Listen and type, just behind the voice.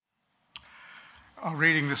Our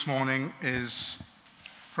reading this morning is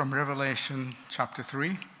from Revelation chapter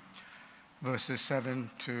 3, verses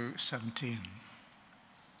 7 to 17.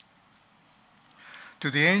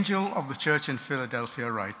 To the angel of the church in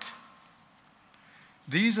Philadelphia write,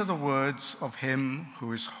 "These are the words of him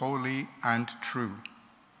who is holy and true,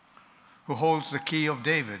 who holds the key of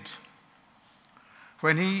David.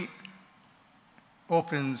 When he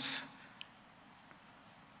opens,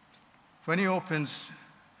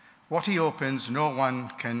 what he opens, no one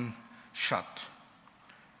can shut,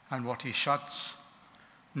 and what he shuts,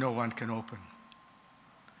 no one can open.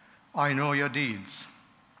 I know your deeds.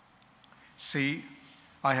 See,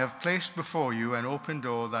 I have placed before you an open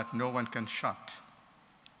door that no one can shut.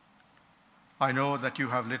 I know that you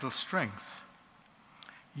have little strength,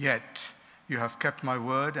 yet you have kept my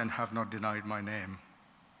word and have not denied my name.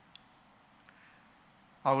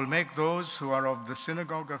 I will make those who are of the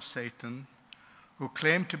synagogue of Satan, who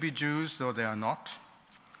claim to be Jews, though they are not,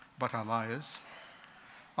 but are liars,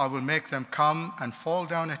 I will make them come and fall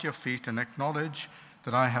down at your feet and acknowledge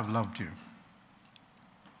that I have loved you.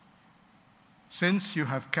 Since you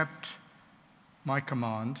have kept my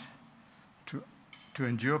command to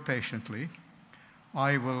endure patiently,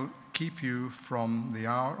 I will keep you from the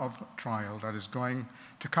hour of trial that is going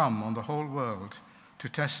to come on the whole world to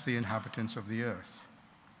test the inhabitants of the earth.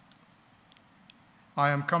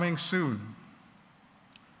 I am coming soon.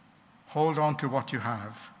 Hold on to what you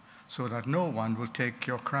have, so that no one will take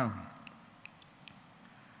your crown.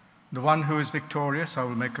 The one who is victorious, I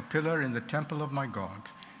will make a pillar in the temple of my God.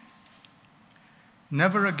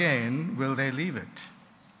 Never again will they leave it.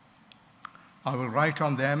 I will write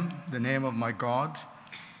on them the name of my God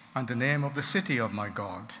and the name of the city of my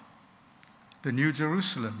God, the New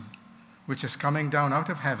Jerusalem, which is coming down out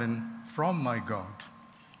of heaven from my God.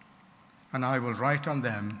 And I will write on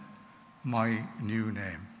them my new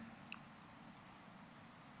name.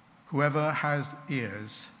 Whoever has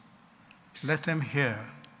ears, let them hear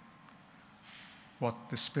what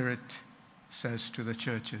the Spirit says to the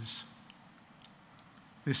churches."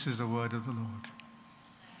 This is the word of the Lord.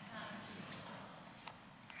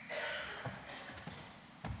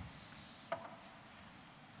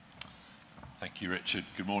 Thank you, Richard.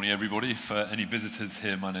 Good morning, everybody. For any visitors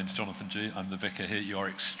here, my name's Jonathan G. I'm the vicar here. You are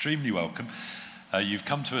extremely welcome. You've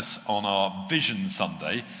come to us on our Vision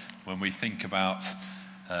Sunday, when we think about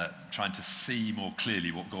trying to see more clearly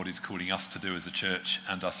what God is calling us to do as a church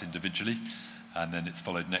and us individually. And then it's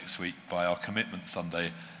followed next week by our Commitment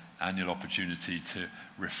Sunday, annual opportunity to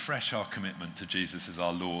refresh our commitment to Jesus as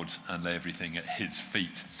our Lord and lay everything at his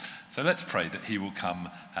feet. So let's pray that he will come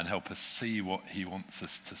and help us see what he wants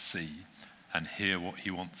us to see and hear what he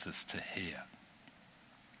wants us to hear.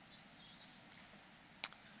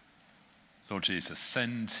 Lord Jesus,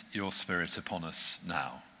 send your Spirit upon us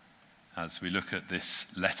now as we look at this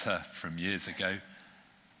letter from years ago,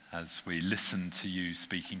 as we listen to you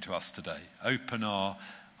speaking to us today. Open our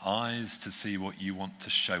eyes to see what you want to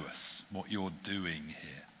show us, what you're doing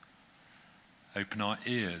here. Open our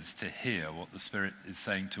ears to hear what the Spirit is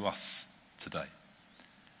saying to us today.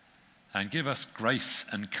 And give us grace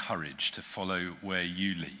and courage to follow where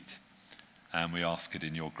you lead. And we ask it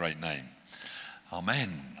in your great name.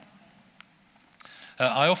 Amen.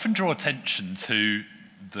 I often draw attention to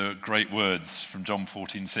the great words from John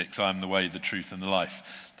 14:6, "I am the way, the truth, and the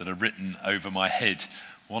life," that are written over my head.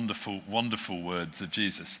 Wonderful, wonderful words of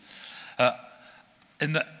Jesus.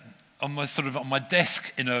 On my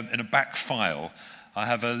desk in a back file, I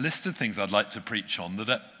have a list of things I'd like to preach on that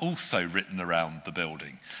are also written around the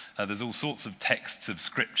building. There's all sorts of texts of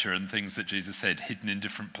scripture and things that Jesus said hidden in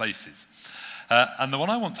different places. And the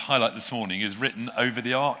one I want to highlight this morning is written over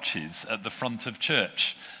the arches at the front of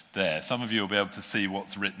church there. Some of you will be able to see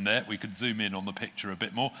what's written there. We could zoom in on the picture a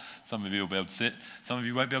bit more. Some of you will be able to see it. Some of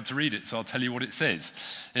you won't be able to read it, so I'll tell you what it says.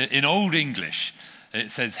 In Old English,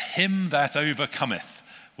 it says, "Him that overcometh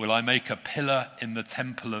will I make a pillar in the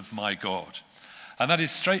temple of my God." And that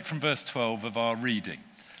is straight from verse 12 of our reading.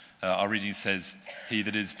 Our reading says, "He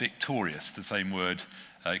that is victorious," the same word,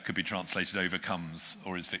 it could be translated overcomes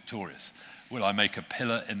or is victorious, "will I make a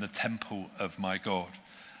pillar in the temple of my God."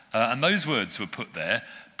 And those words were put there,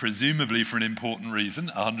 presumably for an important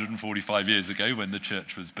reason, 145 years ago when the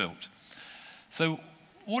church was built. So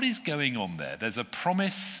what is going on there? There's a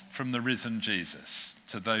promise from the risen Jesus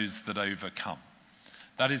to those that overcome.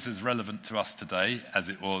 That is as relevant to us today as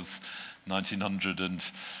it was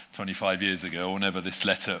 1925 years ago, or whenever this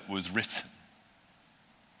letter was written.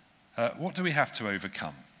 What do we have to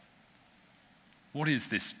overcome? What is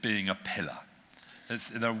this being a pillar?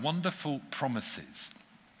 There are wonderful promises.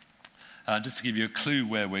 Just to give you a clue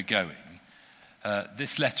where we're going,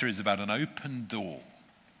 This letter is about an open door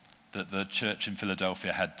that the church in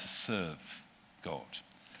Philadelphia had to serve God.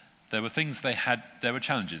 There were things there were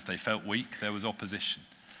challenges. They felt weak, there was opposition.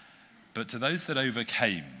 But to those that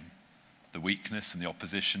overcame the weakness and the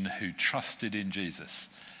opposition, who trusted in Jesus,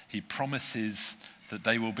 he promises that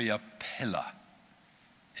they will be a pillar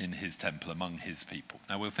in his temple among his people.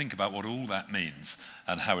 Now we'll think about what all that means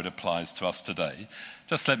and how it applies to us today.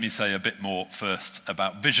 Just let me say a bit more first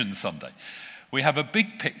about Vision Sunday. We have a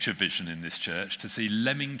big picture vision in this church to see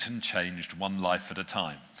Leamington changed one life at a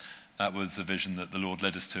time. That was a vision that the Lord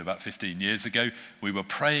led us to about 15 years ago. We were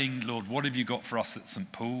praying, Lord, what have you got for us at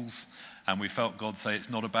St. Paul's? And we felt God say it's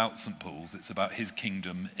not about St. Paul's, it's about his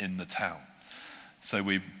kingdom in the town. So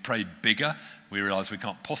we prayed bigger. We realised we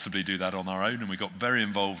can't possibly do that on our own, and we got very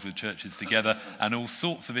involved with churches together, and all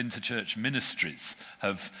sorts of interchurch ministries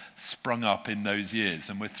have sprung up in those years,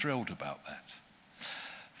 and we're thrilled about that.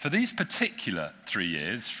 For these particular 3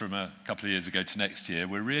 years, from a couple of years ago to next year,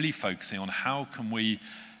 we're really focusing on how can we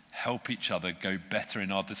help each other go better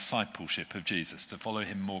in our discipleship of Jesus, to follow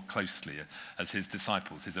him more closely as his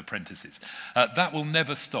disciples, his apprentices. That will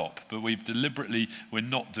never stop, but we're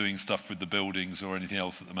not doing stuff with the buildings or anything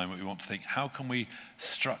else at the moment. We want to think, how can we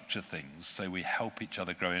structure things so we help each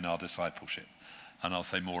other grow in our discipleship? And I'll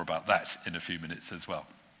say more about that in a few minutes as well.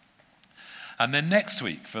 And then next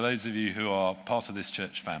week, for those of you who are part of this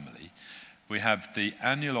church family, we have the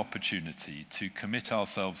annual opportunity to commit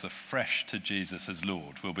ourselves afresh to Jesus as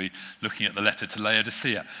Lord. We'll be looking at the letter to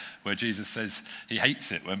Laodicea, where Jesus says he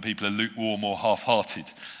hates it when people are lukewarm or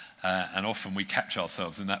half-hearted. And often we catch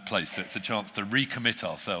ourselves in that place. So it's a chance to recommit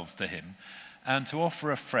ourselves to him and to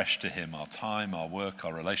offer afresh to him our time, our work,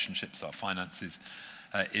 our relationships, our finances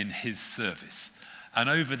in his service. And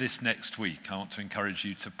over this next week, I want to encourage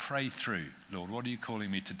you to pray through, Lord, what are you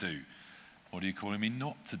calling me to do? What are you calling me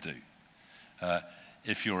not to do?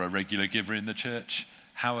 If you're a regular giver in the church,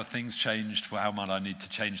 how have things changed? Well, how might I need to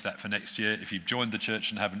change that for next year? If you've joined the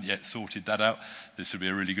church and haven't yet sorted that out, this would be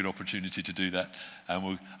a really good opportunity to do that.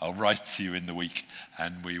 And I'll write to you in the week,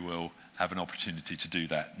 and we will have an opportunity to do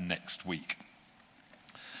that next week.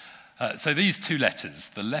 So these two letters,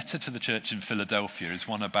 the letter to the church in Philadelphia is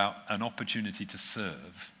one about an opportunity to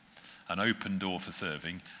serve, an open door for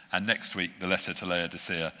serving. And next week, the letter to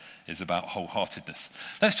Laodicea is about wholeheartedness.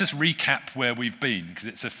 Let's just recap where we've been, because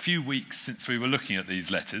it's a few weeks since we were looking at these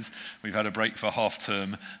letters. We've had a break for half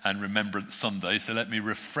term and Remembrance Sunday, so let me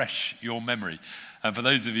refresh your memory. And for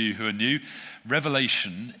those of you who are new,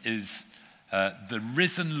 Revelation is the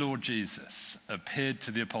risen Lord Jesus appeared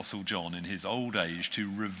to the Apostle John in his old age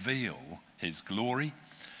to reveal his glory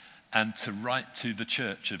and to write to the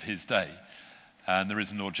church of his day. And the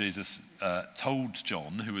risen Lord Jesus told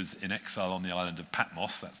John, who was in exile on the island of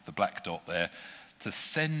Patmos, that's the black dot there, to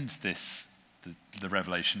send the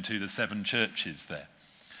revelation to the 7 churches there.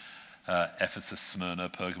 Ephesus, Smyrna,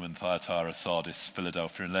 Pergamon, Thyatira, Sardis,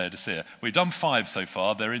 Philadelphia, and Laodicea. We've done 5 so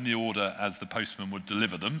far. They're in the order as the postman would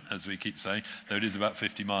deliver them, as we keep saying, though it is about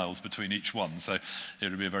 50 miles between each one, so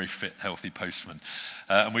it'll be a very fit, healthy postman.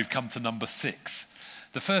 And we've come to number 6.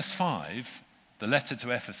 The first 5, the letter to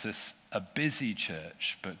Ephesus, a busy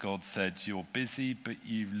church, but God said, you're busy, but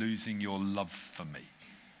you're losing your love for me.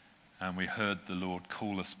 And we heard the Lord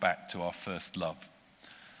call us back to our first love.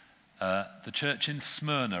 The church in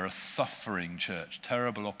Smyrna, a suffering church,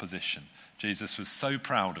 terrible opposition. Jesus was so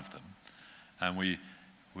proud of them. And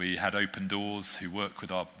we had Open Doors who work with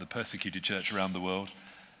the persecuted church around the world.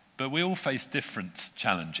 But we all face different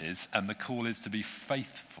challenges, and the call is to be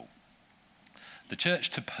faithful. The church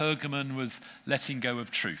to Pergamon was letting go of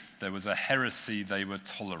truth. There was a heresy they were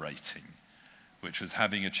tolerating, which was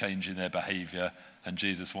having a change in their behaviour, and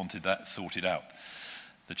Jesus wanted that sorted out.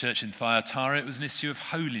 The church in Thyatira, it was an issue of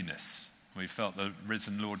holiness. We felt the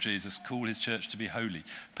risen Lord Jesus called his church to be holy,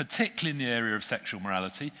 particularly in the area of sexual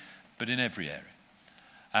morality, but in every area.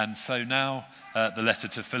 And so now the letter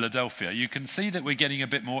to Philadelphia. You can see that we're getting a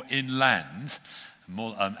bit more inland.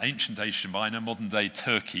 Ancient Asia Minor, modern day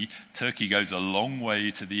Turkey. Turkey goes a long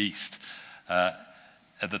way to the east.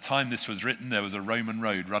 At the time this was written, there was a Roman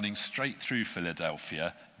road running straight through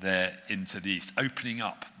Philadelphia there into the east, opening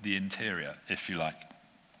up the interior, if you like.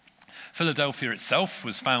 Philadelphia itself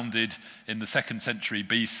was founded in the 2nd century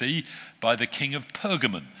BC by the king of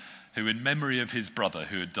Pergamon, who in memory of his brother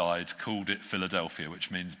who had died called it Philadelphia,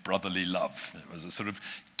 which means brotherly love. It was a sort of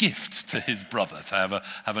gift to his brother to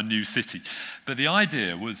have a new city. But the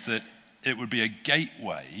idea was that it would be a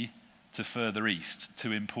gateway to further east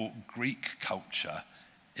to import Greek culture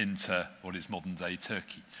into what is modern day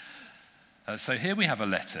Turkey. So here we have a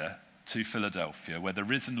letter to Philadelphia where the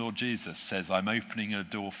risen Lord Jesus says, I'm opening a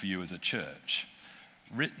door for you as a church.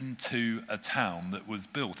 written to a town that was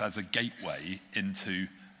built as a gateway into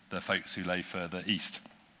the folks who lay further east.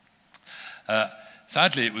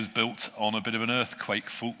 Sadly, it was built on a bit of an earthquake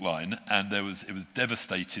fault line, and it was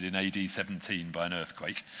devastated in AD 17 by an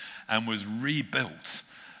earthquake, and was rebuilt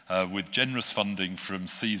with generous funding from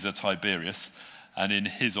Caesar Tiberius, and in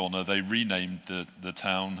his honour they renamed the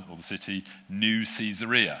town or the city New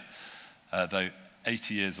Caesarea, though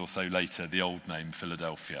 80 years or so later the old name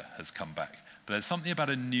Philadelphia has come back. But there's something about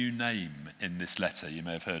a new name in this letter you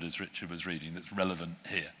may have heard as Richard was reading that's relevant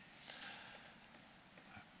here.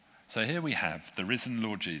 So here we have the risen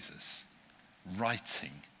Lord Jesus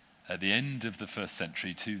writing at the end of the first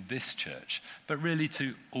century to this church, but really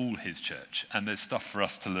to all his church, and there's stuff for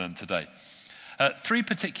us to learn today. Three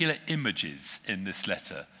particular images in this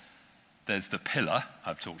letter. There's the pillar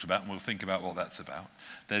I've talked about, and we'll think about what that's about.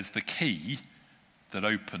 There's the key that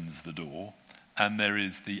opens the door, and there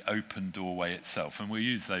is the open doorway itself. And we'll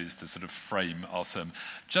use those to sort of frame our sermon.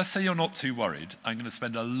 Just so you're not too worried, I'm going to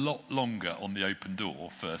spend a lot longer on the open door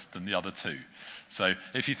first than the other two. So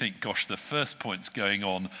if you think, gosh, the first point's going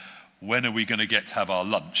on, when are we going to get to have our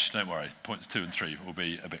lunch? Don't worry, points 2 and 3 will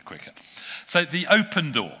be a bit quicker. So the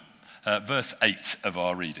open door, verse 8 of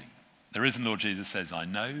our reading. The risen Lord Jesus says, I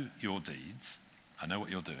know your deeds. I know what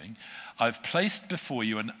you're doing. I've placed before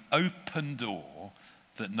you an open door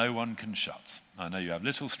that no one can shut. I know you have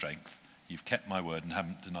little strength. You've kept my word and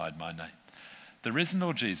haven't denied my name. The risen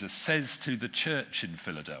Lord Jesus says to the church in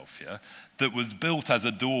Philadelphia that was built as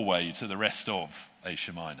a doorway to the rest of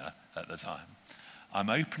Asia Minor at the time, I'm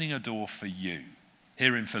opening a door for you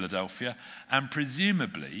here in Philadelphia and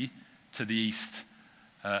presumably to the east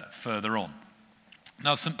further on.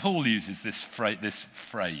 Now, St. Paul uses this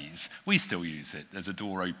phrase. We still use it. There's a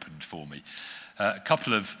door opened for me. A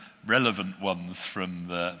couple of relevant ones from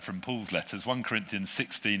Paul's letters. 1 Corinthians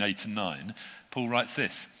 16, 8 and 9. Paul writes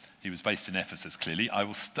this. He was based in Ephesus, clearly. I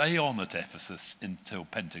will stay on at Ephesus until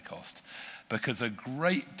Pentecost, because a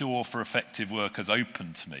great door for effective work has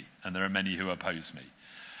opened to me, and there are many who oppose me.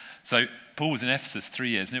 So Paul was in Ephesus 3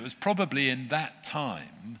 years, and it was probably in that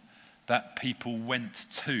time that people went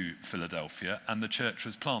to Philadelphia and the church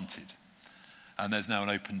was planted. And there's now an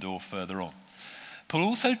open door further on. Paul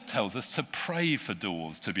also tells us to pray for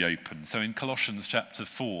doors to be opened. So in Colossians chapter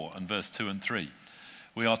 4 and verse 2 and 3,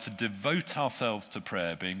 we are to devote ourselves to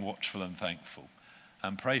prayer, being watchful and thankful,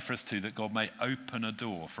 and pray for us too that God may open a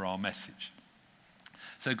door for our message.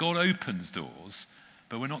 So God opens doors,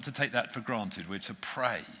 but we're not to take that for granted. We're to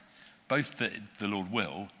pray, both that the Lord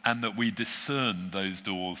will and that we discern those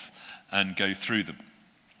doors and go through them.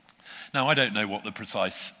 Now, I don't know what the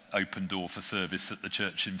precise open door for service that the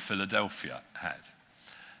church in Philadelphia had,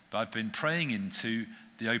 but I've been praying into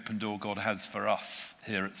the open door God has for us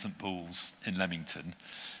here at St. Paul's in Leamington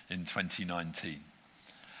in 2019.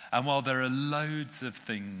 And while there are loads of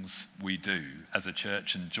things we do as a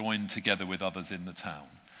church and join together with others in the town,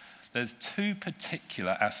 there's two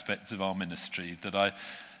particular aspects of our ministry that I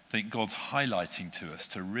think God's highlighting to us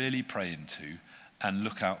to really pray into and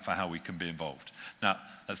look out for how we can be involved. Now,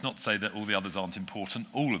 that's not to say that all the others aren't important.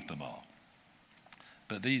 All of them are.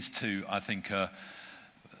 But these two, I think, are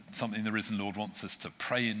something the risen Lord wants us to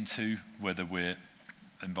pray into, whether we're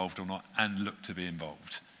involved or not, and look to be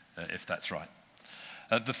involved, if that's right.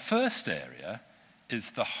 The first area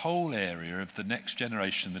is the whole area of the next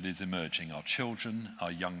generation that is emerging, our children,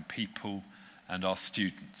 our young people, and our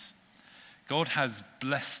students. God has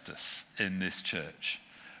blessed us in this church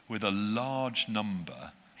with a large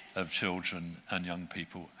number of children and young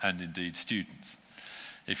people, and indeed students.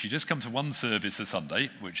 If you just come to one service a Sunday,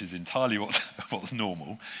 which is entirely what's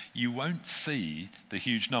normal, you won't see the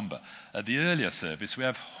huge number. At the earlier service, we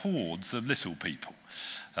have hordes of little people.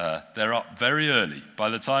 They're up very early. By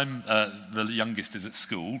the time the youngest is at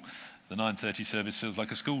school, the 9:30 service feels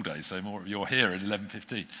like a school day, so you're here at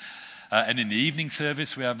 11:15. And in the evening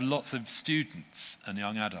service, we have lots of students and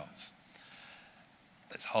young adults.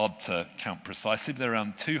 It's hard to count precisely, but there are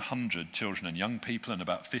around 200 children and young people and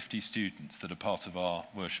about 50 students that are part of our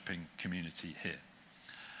worshipping community here.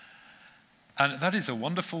 And that is a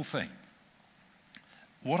wonderful thing.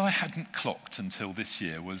 What I hadn't clocked until this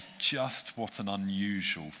year was just what an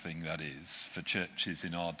unusual thing that is for churches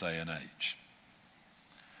in our day and age.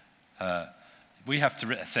 We have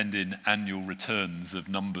to send in annual returns of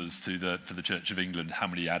numbers for the Church of England, how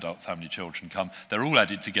many adults, how many children come. They're all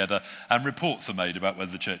added together and reports are made about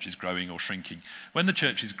whether the church is growing or shrinking. When the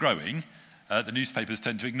church is growing, the newspapers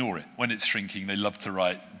tend to ignore it. When it's shrinking, they love to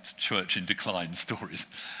write church in decline stories.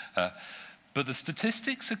 But the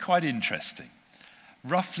statistics are quite interesting.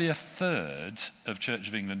 Roughly a third of Church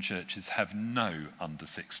of England churches have no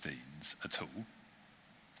under-16s at all.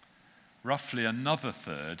 roughly another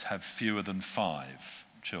third have fewer than 5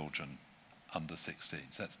 children under 16.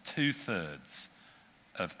 So that's 2/3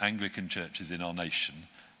 of Anglican churches in our nation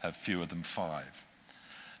have fewer than 5.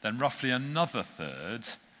 Then roughly another third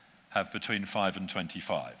have between 5 and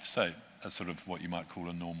 25. So a sort of what you might call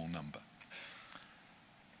a normal number.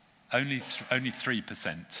 Only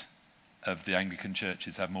 3% of the Anglican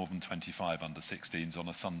churches have more than 25 under 16s on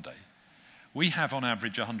a Sunday. We have on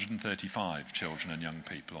average 135 children and young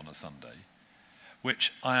people on a Sunday,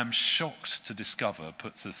 which I am shocked to discover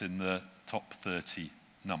puts us in the top 30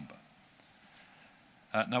 number.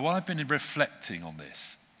 Now, while I've been reflecting on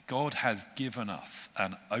this, God has given us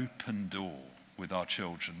an open door with our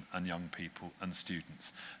children and young people and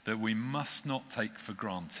students that we must not take for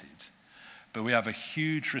granted, but we have a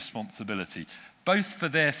huge responsibility, both for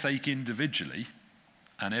their sake individually,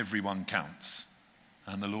 and everyone counts,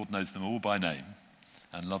 and the Lord knows them all by name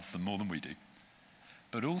and loves them more than we do,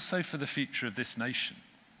 but also for the future of this nation.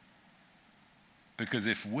 Because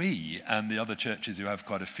if we and the other churches who have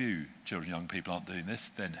quite a few children and young people aren't doing this,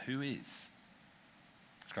 then who is?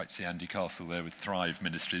 It's great to see Andy Castle there with Thrive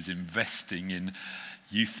Ministries investing in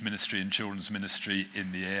youth ministry and children's ministry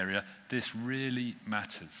in the area. This really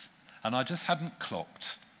matters. And I just hadn't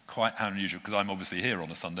clocked quite how unusual, because I'm obviously here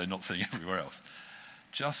on a Sunday, not seeing everywhere else,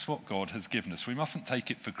 just what God has given us. We mustn't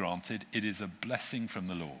take it for granted. It is a blessing from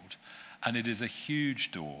the Lord, and it is a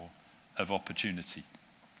huge door of opportunity.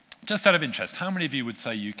 Just out of interest, how many of you would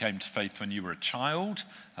say you came to faith when you were a child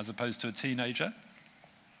as opposed to a teenager?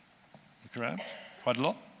 Look around. Quite a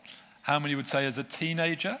lot. How many would say as a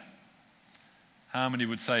teenager? How many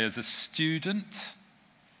would say as a student?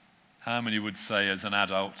 How many would say as an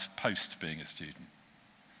adult post being a student?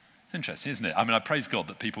 It's interesting, isn't it? I mean, I praise God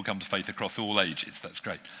that people come to faith across all ages. That's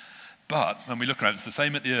great. But when we look around, it's the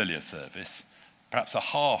same at the earlier service. Perhaps a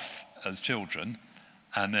half as children,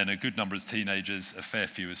 and then a good number as teenagers, a fair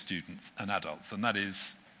few as students and adults. And that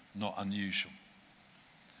is not unusual.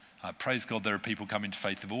 I praise God there are people coming to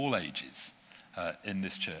faith of all ages in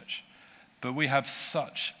this church. But we have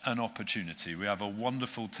such an opportunity. We have a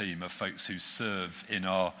wonderful team of folks who serve in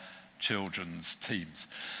our children's teams.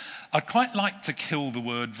 I'd quite like to kill the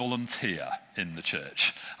word volunteer in the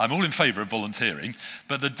church. I'm all in favour of volunteering,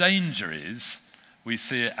 but the danger is we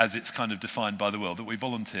see it as it's kind of defined by the world, that we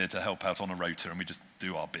volunteer to help out on a rota and we just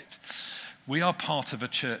do our bit. We are part of a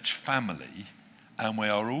church family, and we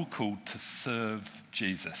are all called to serve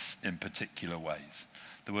Jesus in particular ways.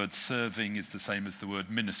 The word serving is the same as the word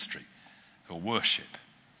ministry or worship.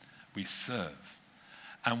 We serve.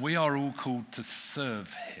 And we are all called to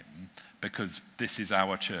serve him because this is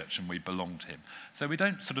our church and we belong to him. So we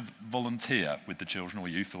don't sort of volunteer with the children or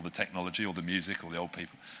youth or the technology or the music or the old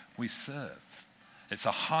people. We serve. It's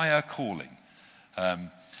a higher calling.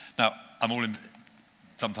 Now,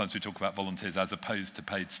 sometimes we talk about volunteers as opposed to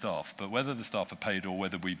paid staff, but whether the staff are paid or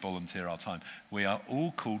whether we volunteer our time, we are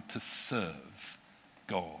all called to serve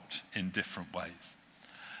God in different ways.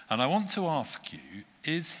 And I want to ask you,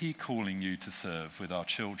 is he calling you to serve with our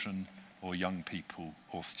children or young people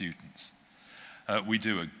or students? We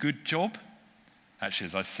do a good job. Actually,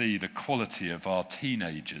 as I see the quality of our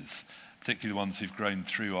teenagers, particularly the ones who've grown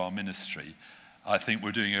through our ministry, I think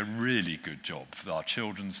we're doing a really good job for our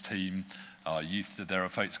children's team, our youth. There are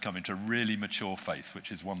folks coming to really mature faith,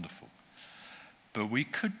 which is wonderful. But we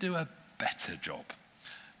could do a better job.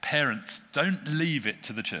 Parents, don't leave it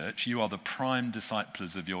to the church. You are the prime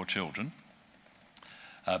disciplers of your children.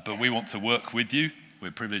 But we want to work with you. We're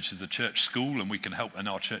privileged as a church school, and we can help in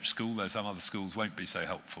our church school, though some other schools won't be so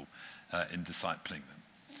helpful in discipling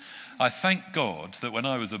them. I thank God that when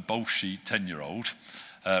I was a bolshy 10-year-old,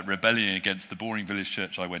 rebelling against the boring village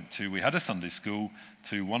church I went to, we had a Sunday school.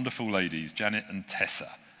 2 wonderful ladies, Janet and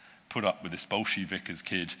Tessa, put up with this bolshy vicar's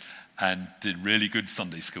kid and did really good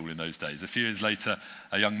Sunday school in those days. A few years later,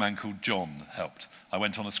 a young man called John helped. I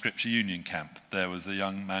went on a Scripture Union camp. There was a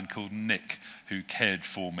young man called Nick who cared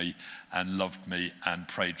for me and loved me and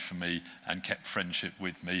prayed for me and kept friendship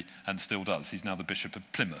with me and still does. He's now the Bishop of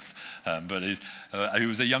Plymouth. But he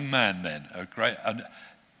was a young man then. And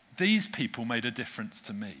these people made a difference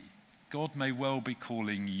to me. God may well be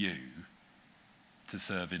calling you to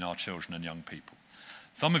serve in our children and young people.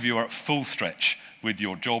 Some of you are at full stretch with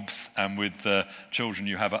your jobs and with the children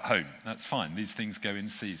you have at home. That's fine. These things go in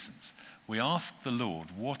seasons. We ask the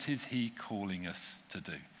Lord, what is he calling us to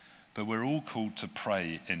do? But we're all called to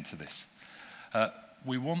pray into this.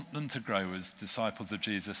 We want them to grow as disciples of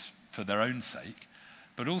Jesus for their own sake,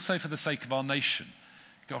 but also for the sake of our nation.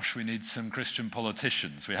 Gosh, we need some Christian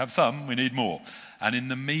politicians. We have some, we need more. And in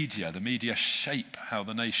the media shape how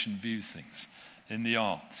the nation views things. in the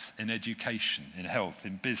arts, in education, in health,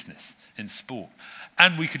 in business, in sport.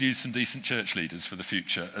 And we could use some decent church leaders for the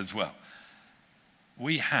future as well.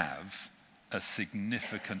 We have a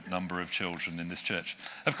significant number of children in this church.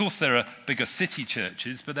 Of course, there are bigger city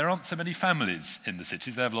churches, but there aren't so many families in the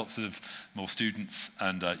cities. They have lots of more students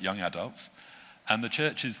and young adults. And the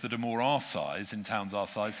churches that are more our size, in towns our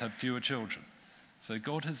size, have fewer children. So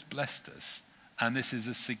God has blessed us, and this is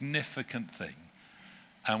a significant thing.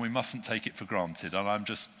 And we mustn't take it for granted. And I'm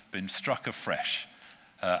just been struck afresh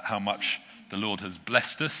how much the Lord has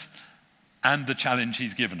blessed us and the challenge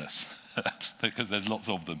he's given us, because there's lots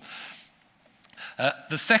of them.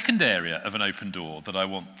 The second area of an open door that I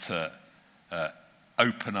want to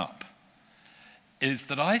open up is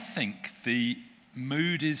that I think the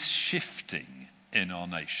mood is shifting in our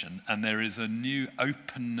nation, and there is a new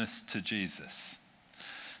openness to Jesus.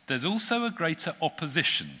 There's also a greater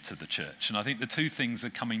opposition to the church, and I think the two things are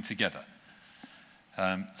coming together.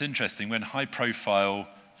 It's interesting, when high-profile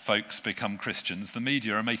folks become Christians, the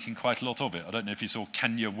media are making quite a lot of it. I don't know if you saw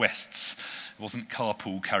Kanye West's, it wasn't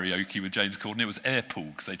carpool karaoke with James Corden, it was airpool,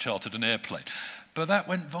 because they chartered an airplane. But that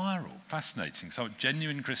went viral, fascinating. So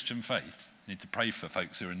genuine Christian faith. You need to pray for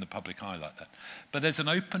folks who are in the public eye like that. But there's an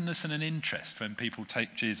openness and an interest when people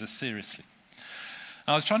take Jesus seriously.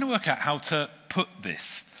 I was trying to work out how to put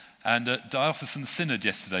this. And at Diocesan Synod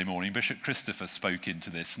yesterday morning, Bishop Christopher spoke into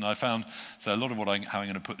this. And I found, so a lot of how I'm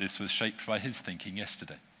going to put this was shaped by his thinking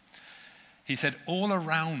yesterday. He said, all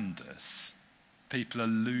around us, people are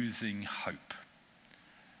losing hope.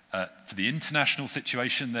 For the international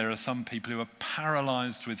situation, there are some people who are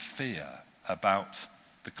paralyzed with fear about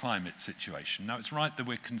the climate situation. Now, it's right that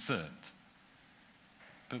we're concerned,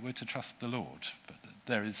 but we're to trust the Lord. But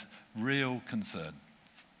there is real concern,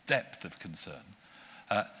 depth of concern.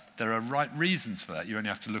 There are right reasons for that. You only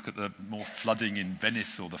have to look at the more flooding in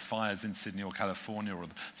Venice or the fires in Sydney or California or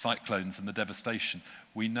the cyclones and the devastation.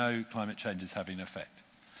 We know climate change is having an effect.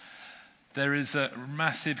 There is a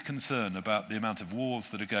massive concern about the amount of wars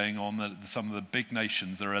that are going on, that some of the big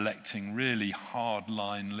nations are electing really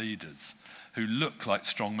hard-line leaders who look like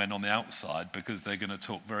strong men on the outside because they're going to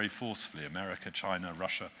talk very forcefully. America, China,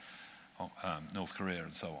 Russia, North Korea,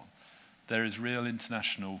 and so on. There is real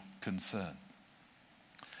international concern.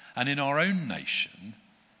 And in our own nation,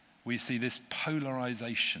 we see this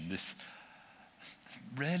polarization, this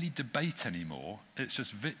rarely debate anymore. It's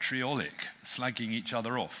just vitriolic, slagging each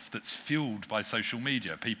other off, that's fueled by social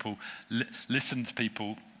media. People listen to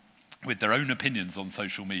people with their own opinions on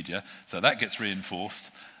social media, so that gets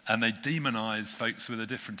reinforced, and they demonize folks with a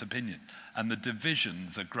different opinion. And the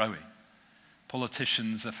divisions are growing.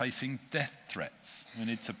 Politicians are facing death threats. We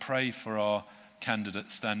need to pray for our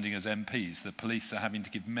candidates standing as MPs. The police are having to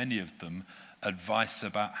give many of them advice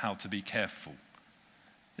about how to be careful.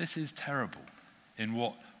 This is terrible in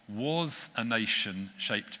what was a nation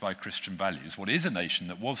shaped by Christian values, what is a nation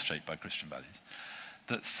that was shaped by Christian values,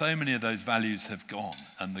 that so many of those values have gone,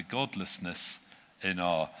 and the godlessness in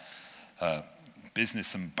our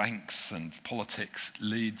business and banks and politics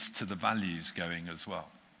leads to the values going as well.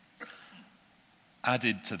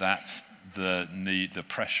 Added to that, the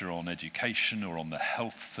pressure on education or on the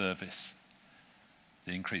health service,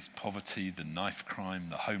 the increased poverty, the knife crime,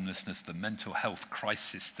 the homelessness, the mental health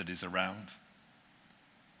crisis that is around.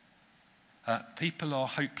 People are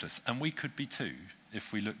hopeless, and we could be too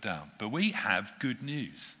if we look down. But we have good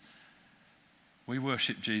news. We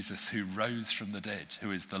worship Jesus, who rose from the dead,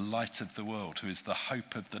 who is the light of the world, who is the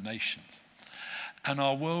hope of the nations. And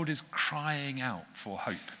our world is crying out for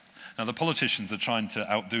hope. Now, the politicians are trying to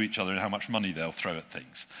outdo each other in how much money they'll throw at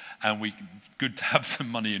things. And good to have some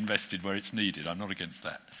money invested where it's needed. I'm not against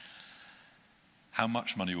that. How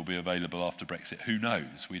much money will be available after Brexit? Who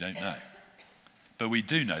knows? We don't know. But we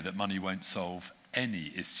do know that money won't solve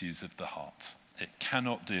any issues of the heart. It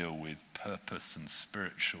cannot deal with purpose and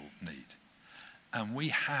spiritual need. And we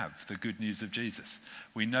have the good news of Jesus.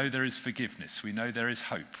 We know there is forgiveness. We know there is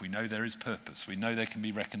hope. We know there is purpose. We know there can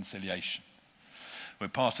be reconciliation. We're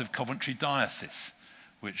part of Coventry Diocese,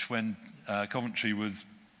 which when Coventry was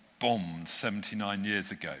bombed 79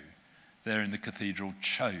 years ago, there in the cathedral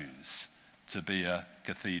chose to be a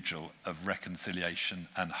cathedral of reconciliation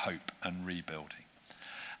and hope and rebuilding.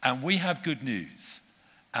 And we have good news,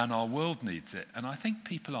 and our world needs it. And I think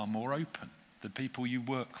people are more open. The people you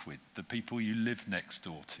work with, the people you live next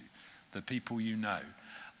door to, the people you know,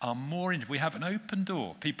 are more we have an open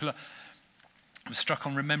door. People are struck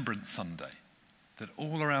on Remembrance Sunday, that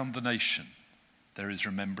all around the nation there is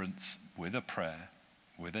remembrance with a prayer,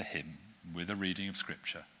 with a hymn, with a reading of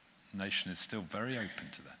Scripture. The nation is still very open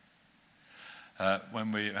to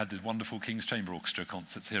when we had the wonderful King's Chamber Orchestra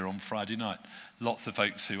concerts here on Friday night. Lots of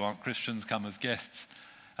folks who aren't Christians come as guests.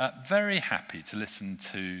 Very happy to listen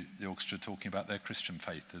to the orchestra talking about their Christian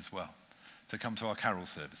faith as well, to come to our carol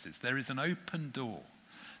services. There is an open door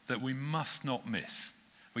that we must not miss.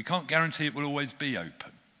 We can't guarantee it will always be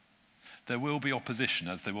open. There will be opposition,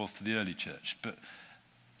 as there was to the early church, but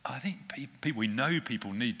I think we know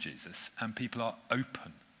people need Jesus and people are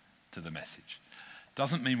open to the message.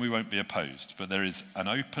 Doesn't mean we won't be opposed, but there is an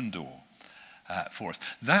open door for us.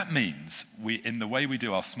 That means in the way we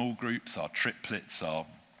do our small groups, our triplets, our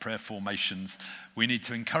prayer formations, we need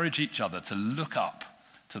to encourage each other to look up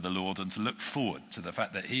to the Lord and to look forward to the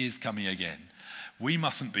fact that he is coming again. We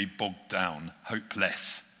mustn't be bogged down,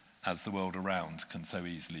 hopeless, as the world around can so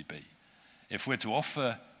easily be. If we're to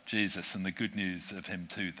offer Jesus and the good news of him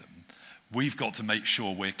to them, we've got to make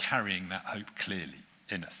sure we're carrying that hope clearly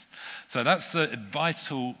in us. So that's the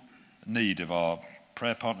vital need of our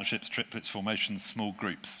prayer partnerships, triplets, formations, small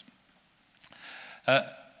groups.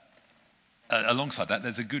 Alongside that,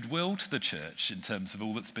 there's a goodwill to the church in terms of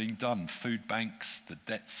all that's being done. Food banks, the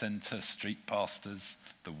debt centre, street pastors,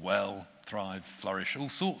 the well, thrive, flourish, all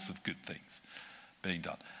sorts of good things being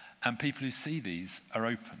done. And people who see these are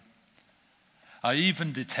open. I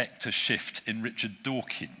even detect a shift in Richard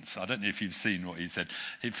Dawkins. I don't know if you've seen what he said.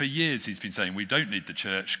 For years he's been saying, we don't need the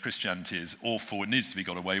church, Christianity is awful, it needs to be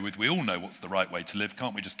got away with, we all know what's the right way to live,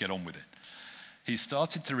 can't we just get on with it? He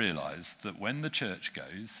started to realise that when the church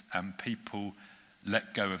goes and people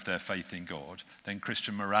let go of their faith in God, then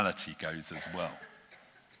Christian morality goes as well.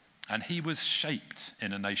 And he was shaped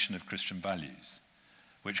in a nation of Christian values,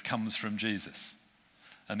 which comes from Jesus.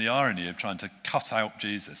 And the irony of trying to cut out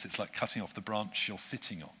Jesus, it's like cutting off the branch you're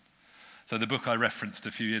sitting on. So the book I referenced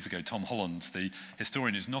a few years ago, Tom Holland, the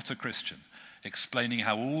historian who's not a Christian, explaining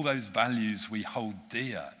how all those values we hold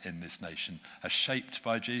dear in this nation are shaped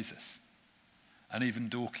by Jesus. And even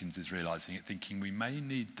Dawkins is realising it, thinking we may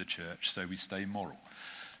need the church so we stay moral.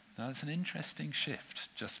 Now it's an interesting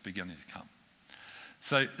shift just beginning to come.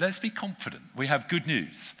 So let's be confident. We have good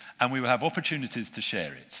news and we will have opportunities to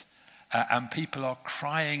share it. And people are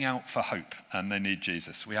crying out for hope and they need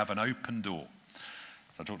Jesus. We have an open door.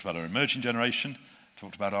 So I talked about our emerging generation,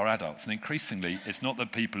 talked about our adults. And increasingly, it's not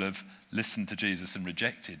that people have listened to Jesus and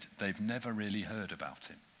rejected. They've never really heard about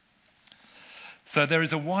him. So there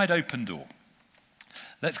is a wide open door.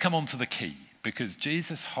 Let's come on to the key, because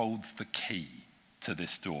Jesus holds the key to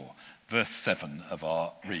this door. Verse 7 of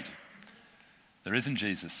our reading. The risen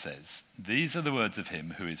Jesus says, these are the words of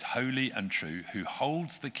him who is holy and true, who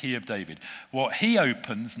holds the key of David. What he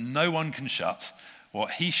opens, no one can shut.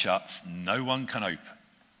 What he shuts, no one can open.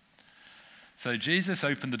 So Jesus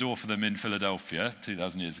opened the door for them in Philadelphia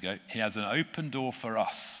 2,000 years ago. He has an open door for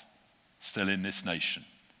us still in this nation.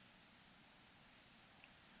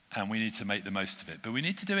 And we need to make the most of it. But we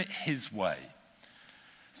need to do it his way.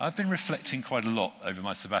 I've been reflecting quite a lot over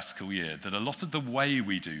my sabbatical year that a lot of the way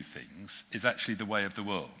we do things is actually the way of the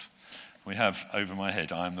world. We have over my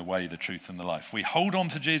head, I am the way, the truth, and the life. We hold on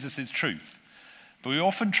to Jesus' truth, but we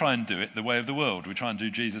often try and do it the way of the world. We try and do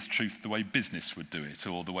Jesus' truth the way business would do it,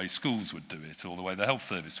 or the way schools would do it, or the way the health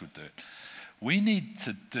service would do it. We need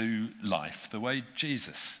to do life the way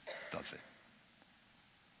Jesus does it.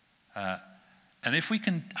 And if we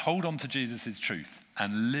can hold on to Jesus' truth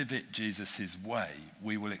and live it Jesus' way,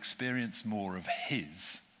 we will experience more of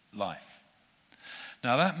his life.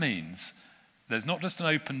 Now that means there's not just an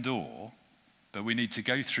open door, but we need to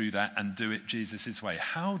go through that and do it Jesus' way.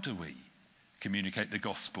 How do we communicate the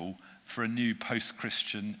gospel for a new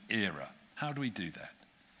post-Christian era? How do we do that?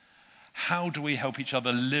 How do we help each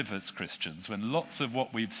other live as Christians when lots of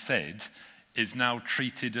what we've said is now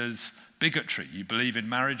treated as bigotry? You believe in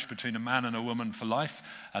marriage between a man and a woman for life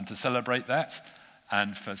and to celebrate that,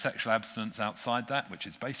 and for sexual abstinence outside that, which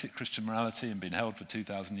is basic Christian morality and been held for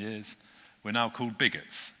 2,000 years, we're now called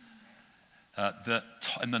bigots.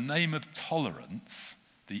 In the name of tolerance,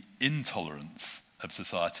 the intolerance of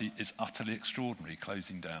society is utterly extraordinary,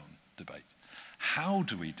 closing down debate. How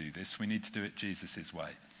do we do this? We need to do it Jesus'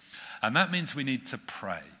 way. And that means we need to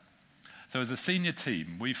pray. So as a senior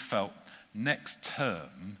team, we've felt next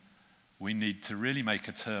term, we need to really make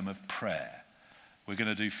a term of prayer. We're going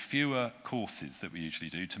to do fewer courses that we usually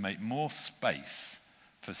do to make more space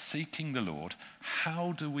for seeking the Lord.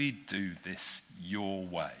 How do we do this your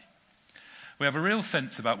way? We have a real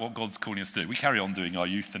sense about what God's calling us to do. We carry on doing our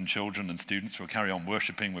youth and children and students. We'll carry on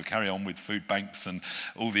worshipping. We'll carry on with food banks and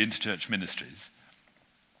all the interchurch ministries.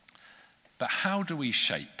 But how do we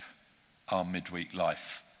shape our midweek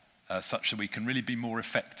life such that we can really be more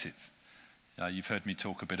effective? You've heard me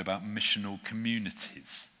talk a bit about missional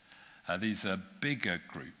communities. These are bigger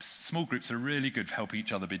groups. Small groups are really good for helping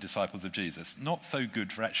each other be disciples of Jesus, not so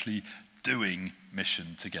good for actually doing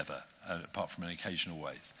mission together, apart from in occasional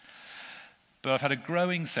ways. But I've had a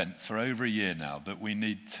growing sense for over a year now that we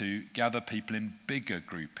need to gather people in bigger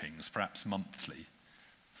groupings, perhaps monthly.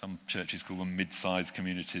 Some churches call them mid-sized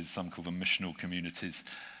communities, some call them missional communities,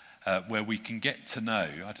 where we can get to know,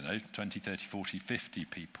 20, 30, 40, 50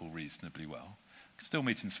 people reasonably well. We can still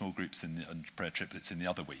meet in small groups and prayer triplets in the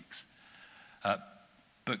other weeks.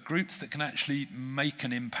 But groups that can actually make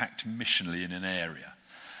an impact missionally in an area.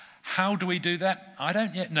 How do we do that? I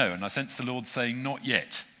don't yet know, and I sense the Lord saying, not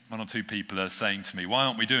yet. One or two people are saying to me, why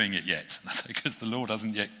aren't we doing it yet? Because the Lord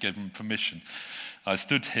hasn't yet given permission. I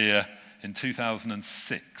stood here in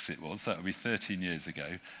 2006, that would be 13 years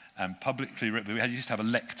ago, and publicly, we used to have a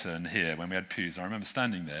lectern here when we had pews. I remember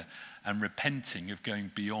standing there and repenting of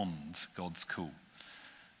going beyond God's call.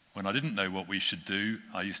 When I didn't know what we should do,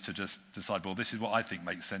 I used to just decide, well, this is what I think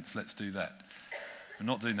makes sense, let's do that. We're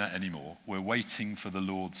not doing that anymore. We're waiting for the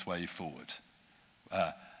Lord's way forward.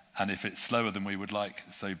 And if it's slower than we would like,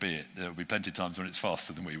 so be it. There will be plenty of times when it's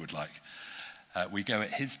faster than we would like. We go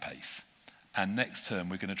at his pace. And next term,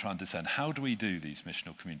 we're going to try and discern, how do we do these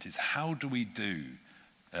missional communities? How do we do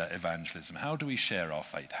evangelism? How do we share our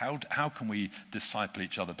faith? How can we disciple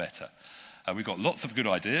each other better? We've got lots of good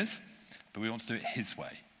ideas, but we want to do it his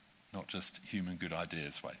way, not just human good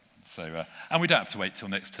ideas way. So, and we don't have to wait till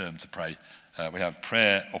next term to pray. We have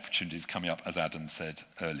prayer opportunities coming up, as Adam said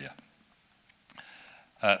earlier.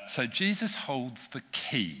 So Jesus holds the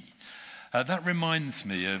key. That reminds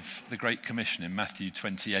me of the Great Commission in Matthew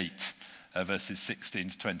 28, verses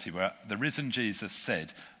 16 to 20, where the risen Jesus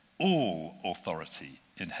said, all authority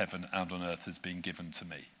in heaven and on earth has been given to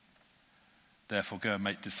me. Therefore, go and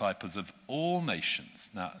make disciples of all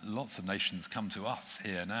nations. Now, lots of nations come to us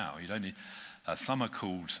here now. Some are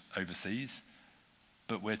called overseas,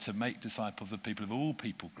 but we're to make disciples of people of all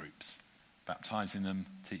people groups, baptizing them,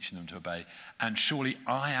 teaching them to obey. And surely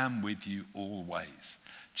I am with you always.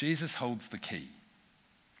 Jesus holds the key.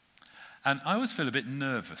 And I always feel a bit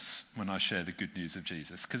nervous when I share the good news of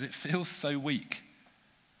Jesus, because it feels so weak.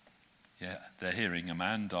 Yeah, they're hearing a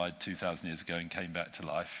man died 2,000 years ago and came back to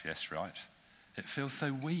life. Yes, right. It feels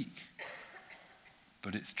so weak.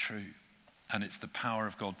 But it's true. And it's the power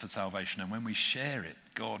of God for salvation. And when we share it,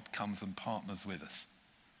 God comes and partners with us.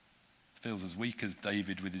 It feels as weak as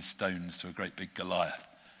David with his stones to a great big Goliath.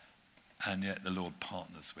 And yet the Lord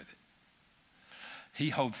partners with it.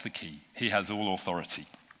 He holds the key. He has all authority.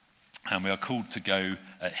 And we are called to go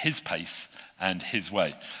at his pace and his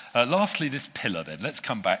way. Lastly, this pillar then. Let's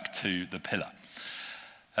come back to the pillar.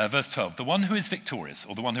 Verse 12, the one who is victorious,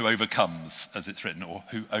 or the one who overcomes, as it's written, or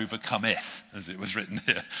who overcometh, as it was written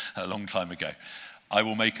here a long time ago. I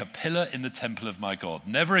will make a pillar in the temple of my God.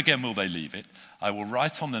 Never again will they leave it. I will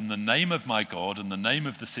write on them the name of my God and the name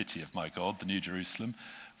of the city of my God, the New Jerusalem,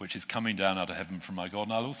 which is coming down out of heaven from my God.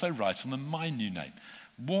 And I'll also write on them my new name.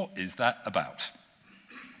 What is that about?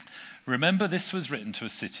 Remember, this was written to a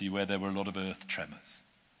city where there were a lot of earth tremors.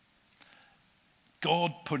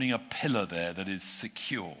 God putting a pillar there that is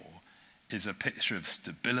secure is a picture of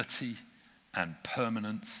stability and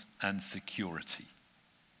permanence and security.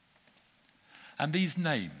 And these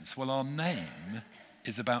names, well, our name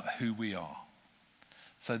is about who we are.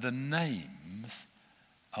 So the names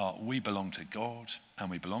are, we belong to God and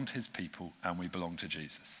we belong to his people and we belong to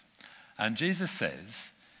Jesus. And Jesus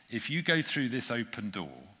says, if you go through this open door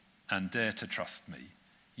and dare to trust me,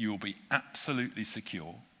 you will be absolutely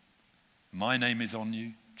secure. My name is on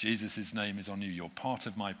you. Jesus' name is on you. You're part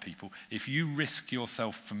of my people. If you risk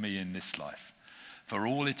yourself for me in this life, for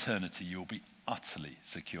all eternity, you'll be utterly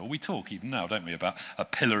secure. We talk even now, don't we, about a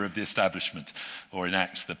pillar of the establishment, or in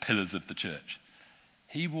Acts, the pillars of the church.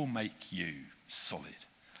 He will make you solid.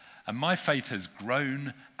 And my faith has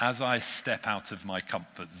grown as I step out of my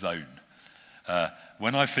comfort zone.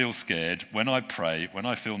 When I feel scared, when I pray, when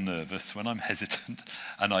I feel nervous, when I'm hesitant,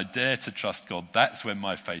 and I dare to trust God, that's when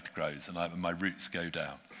my faith grows and my roots go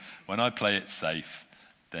down. When I play it safe,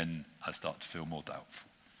 then I start to feel more doubtful.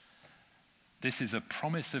 This is a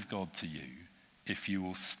promise of God to you if you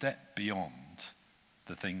will step beyond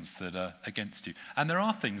the things that are against you. And there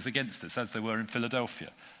are things against us, as there were in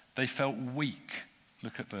Philadelphia. They felt weak.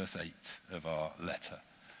 Look at verse 8 of our letter.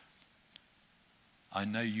 I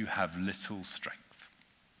know you have little strength.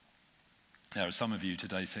 There are some of you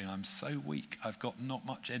today saying, I'm so weak, I've got not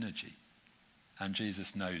much energy. And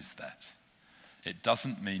Jesus knows that. It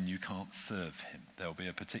doesn't mean you can't serve him. There'll be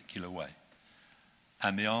a particular way.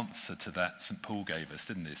 And the answer to that St. Paul gave us,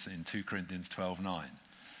 didn't he, in 2 Corinthians 12:9.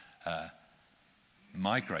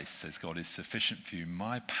 My grace, says God, is sufficient for you.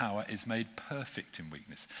 My power is made perfect in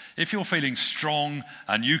weakness. If you're feeling strong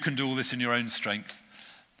and you can do all this in your own strength,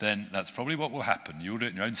 then that's probably what will happen. You'll do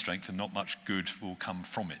it in your own strength and not much good will come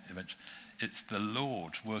from it eventually. It's the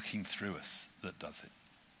Lord working through us that does it.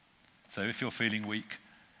 So if you're feeling weak,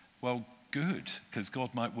 well, good, because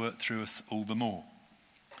God might work through us all the more.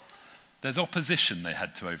 There's opposition they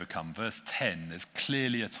had to overcome. Verse 10, there's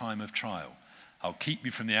clearly a time of trial. I'll keep you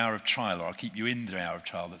from the hour of trial, or I'll keep you in the hour of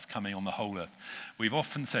trial that's coming on the whole earth. We've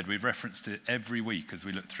often said, we've referenced it every week as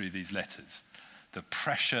we look through these letters. The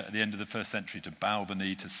pressure at the end of the first century to bow the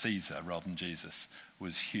knee to Caesar rather than Jesus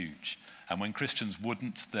was huge. And when Christians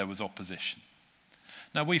wouldn't, there was opposition.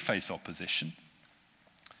 Now we face opposition,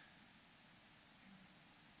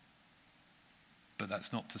 but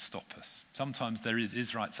that's not to stop us. Sometimes there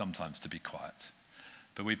is right sometimes to be quiet.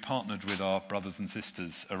 But we've partnered with our brothers and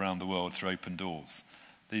sisters around the world through Open Doors.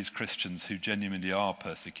 These Christians who genuinely are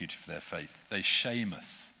persecuted for their faith, they shame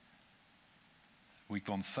us. We've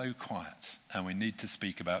gone so quiet and we need to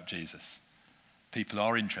speak about Jesus. People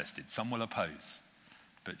are interested, some will oppose,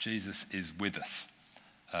 but Jesus is with us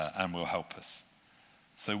and will help us.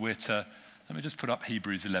 So let me just put up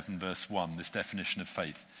Hebrews 11 verse 1, this definition of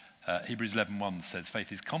faith. Hebrews 11:1 says,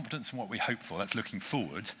 faith is confidence in what we hope for, that's looking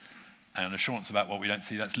forward, and assurance about what we don't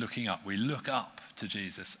see, that's looking up. We look up to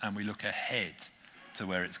Jesus and we look ahead to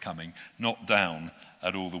where it's coming, not down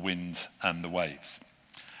at all the wind and the waves.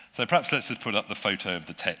 So perhaps let's just put up the photo of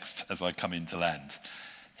the text as I come into land.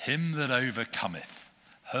 Him that overcometh,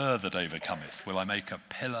 her that overcometh, will I make a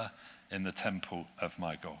pillar in the temple of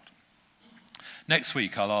my God. Next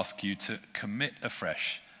week, I'll ask you to commit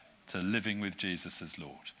afresh to living with Jesus as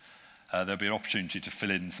Lord. There'll be an opportunity to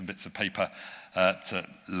fill in some bits of paper to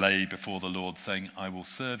lay before the Lord saying, I will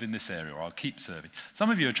serve in this area, or I'll keep serving. Some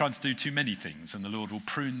of you are trying to do too many things and the Lord will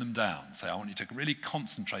prune them down. Say, I want you to really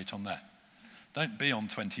concentrate on that. Don't be on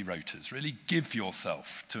 20 rotas. Really give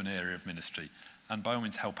yourself to an area of ministry and by all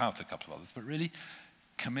means help out a couple of others, but really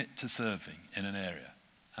commit to serving in an area.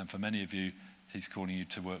 And for many of you, he's calling you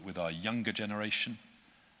to work with our younger generation.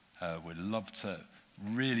 We'd love to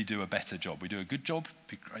really do a better job. We do a good job,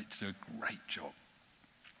 it'd be great to do a great job.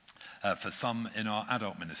 For some in our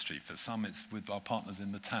adult ministry, for some it's with our partners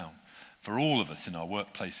in the town, for all of us in our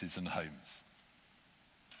workplaces and homes.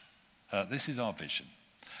 This is our vision.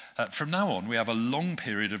 From now on, we have a long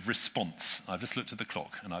period of response. I've just looked at the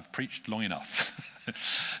clock and I've preached long enough.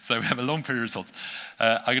 So we have a long period of response.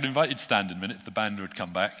 I'm going to invite you to stand in a minute if the band would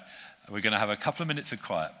come back. We're going to have a couple of minutes of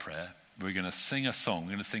quiet prayer. We're going to sing a song.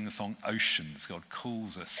 We're going to sing the song Oceans. God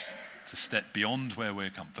calls us to step beyond where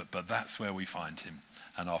we're comfort, but that's where we find him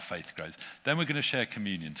and our faith grows. Then we're going to share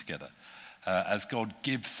communion together as God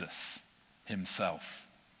gives us himself.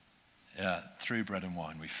 Through bread and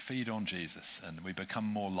wine, we feed on Jesus and we become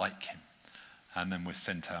more like him, and then we're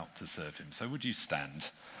sent out to serve him. So would you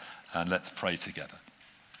stand and let's pray together.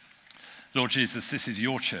 Lord Jesus, this is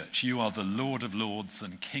your church. You are the Lord of Lords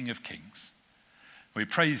and King of Kings. We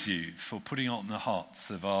praise you for putting on the hearts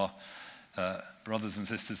of our brothers and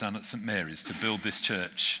sisters down at St. Mary's to build this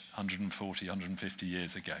church 140, 150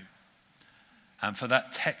 years ago. And for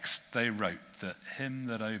that text they wrote, that him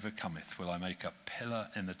that overcometh will I make a pillar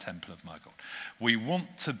in the temple of my God. We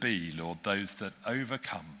want to be, Lord, those that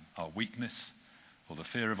overcome our weakness or the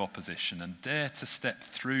fear of opposition and dare to step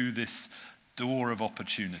through this door of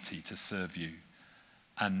opportunity to serve you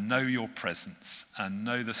and know your presence and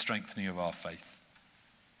know the strengthening of our faith.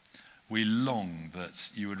 We long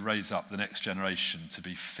that you would raise up the next generation to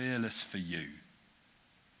be fearless for you,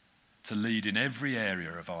 to lead in every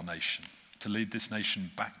area of our nation, to lead this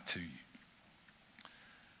nation back to you.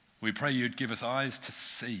 We pray you'd give us eyes to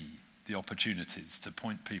see the opportunities to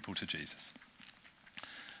point people to Jesus.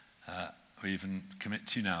 We even commit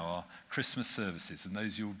to you now our Christmas services and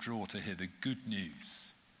those you'll draw to hear the good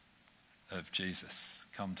news of Jesus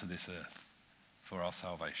come to this earth for our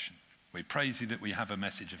salvation. We praise you that we have a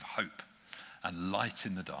message of hope and light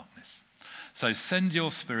in the darkness. So send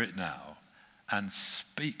your Spirit now and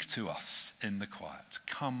speak to us in the quiet.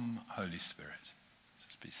 Come, Holy Spirit.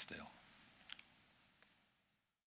 Just be still.